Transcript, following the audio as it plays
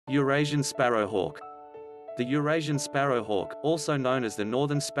Eurasian Sparrowhawk. The Eurasian Sparrowhawk, also known as the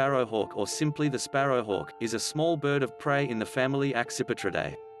Northern Sparrowhawk or simply the Sparrowhawk, is a small bird of prey in the family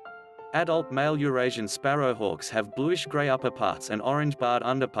Accipitridae. Adult male Eurasian sparrowhawks have bluish-gray upperparts and orange-barred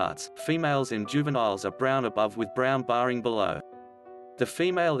underparts. Females and juveniles are brown above with brown barring below. The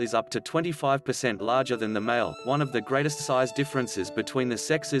female is up to 25% larger than the male, one of the greatest size differences between the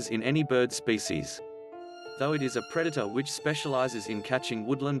sexes in any bird species. Though it is a predator which specializes in catching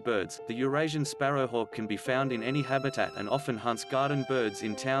woodland birds, the Eurasian sparrowhawk can be found in any habitat and often hunts garden birds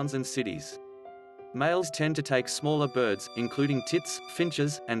in towns and cities. Males tend to take smaller birds, including tits,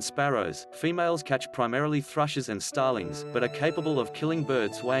 finches, and sparrows. Females catch primarily thrushes and starlings, but are capable of killing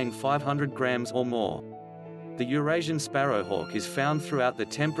birds weighing 500 grams or more. The Eurasian sparrowhawk is found throughout the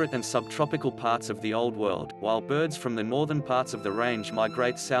temperate and subtropical parts of the Old World. While birds from the northern parts of the range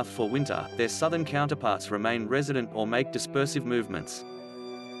migrate south for winter, their southern counterparts remain resident or make dispersive movements.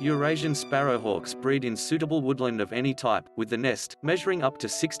 Eurasian sparrowhawks breed in suitable woodland of any type, with the nest, measuring up to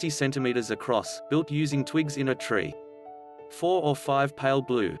 60 centimeters across, built using twigs in a tree. 4 or 5 pale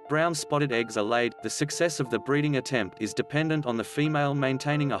blue, brown spotted eggs are laid. The success of the breeding attempt is dependent on the female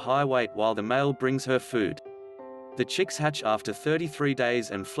maintaining a high weight while the male brings her food. The chicks hatch after 33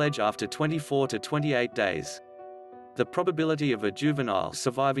 days and fledge after 24 to 28 days. The probability of a juvenile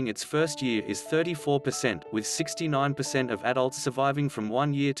surviving its first year is 34%, with 69% of adults surviving from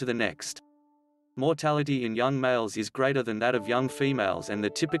 1 year to the next. Mortality in young males is greater than that of young females and the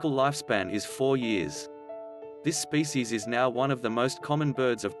typical lifespan is 4 years. This species is now one of the most common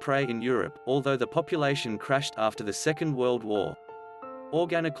birds of prey in Europe, although the population crashed after the Second World War.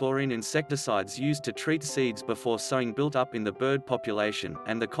 Organochlorine insecticides used to treat seeds before sowing built up in the bird population,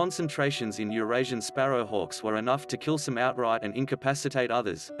 and the concentrations in Eurasian sparrowhawks were enough to kill some outright and incapacitate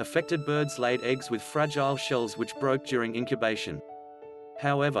others. Affected birds laid eggs with fragile shells which broke during incubation.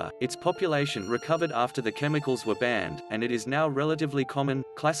 However, its population recovered after the chemicals were banned, and it is now relatively common,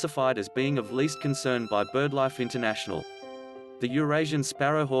 classified as being of least concern by BirdLife International. The Eurasian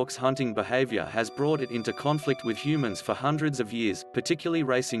sparrowhawk's hunting behavior has brought it into conflict with humans for hundreds of years, particularly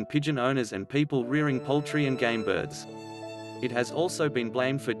racing pigeon owners and people rearing poultry and game birds. It has also been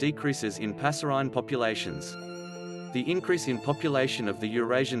blamed for decreases in passerine populations. The increase in population of the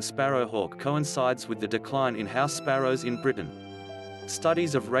Eurasian sparrowhawk coincides with the decline in house sparrows in Britain.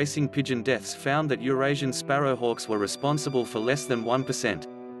 Studies of racing pigeon deaths found that Eurasian sparrowhawks were responsible for less than 1%.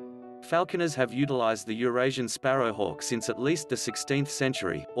 Falconers have utilized the Eurasian sparrowhawk since at least the 16th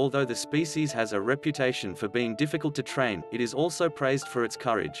century. Although the species has a reputation for being difficult to train, it is also praised for its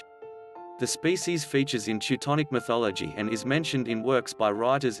courage. The species features in Teutonic mythology and is mentioned in works by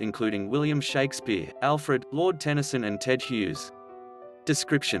writers including William Shakespeare, Alfred, Lord Tennyson and Ted Hughes.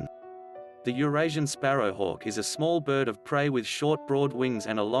 Description: the Eurasian sparrowhawk is a small bird of prey with short broad wings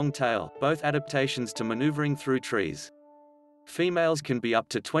and a long tail, both adaptations to maneuvering through trees. Females can be up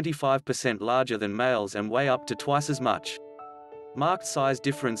to 25% larger than males and weigh up to twice as much. Marked size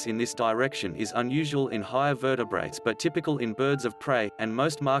difference in this direction is unusual in higher vertebrates but typical in birds of prey, and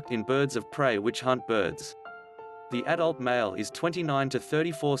most marked in birds of prey which hunt birds. The adult male is 29 to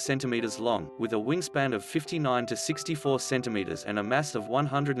 34 centimeters long, with a wingspan of 59 to 64 centimeters and a mass of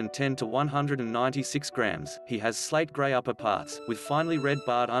 110 to 196 grams. He has slate gray upperparts, with finely red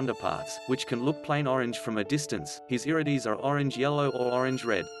barred underparts, which can look plain orange from a distance. His irides are orange-yellow or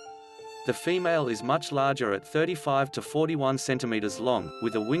orange-red. The female is much larger at 35 to 41 centimeters long,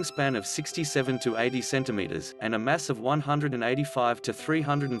 with a wingspan of 67 to 80 centimeters, and a mass of 185 to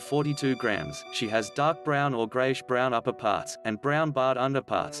 342 grams. She has dark brown or grayish-brown upperparts, and brown barred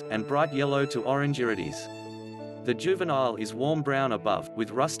underparts, and bright yellow to orange irides. The juvenile is warm brown above,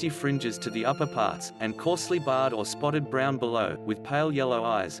 with rusty fringes to the upperparts, and coarsely barred or spotted brown below, with pale yellow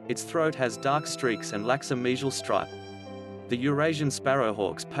eyes. Its throat has dark streaks and lacks a mesial stripe. The Eurasian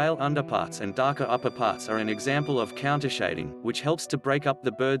sparrowhawk's pale underparts and darker upperparts are an example of countershading, which helps to break up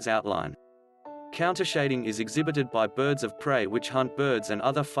the bird's outline. Countershading is exhibited by birds of prey which hunt birds and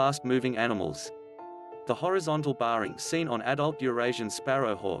other fast-moving animals. The horizontal barring seen on adult Eurasian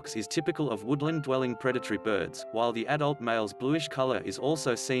sparrowhawks is typical of woodland-dwelling predatory birds, while the adult male's bluish color is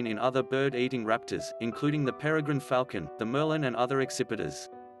also seen in other bird-eating raptors, including the peregrine falcon, the merlin and other accipiters.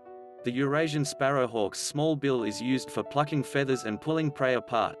 The Eurasian sparrowhawk's small bill is used for plucking feathers and pulling prey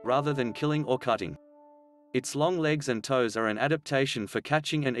apart, rather than killing or cutting. Its long legs and toes are an adaptation for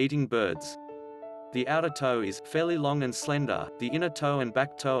catching and eating birds. The outer toe is fairly long and slender, the inner toe and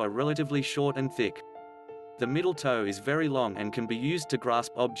back toe are relatively short and thick. The middle toe is very long and can be used to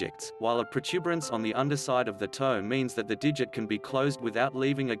grasp objects, while a protuberance on the underside of the toe means that the digit can be closed without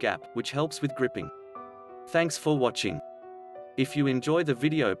leaving a gap, which helps with gripping. Thanks for watching. If you enjoy the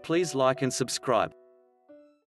video, please like and subscribe.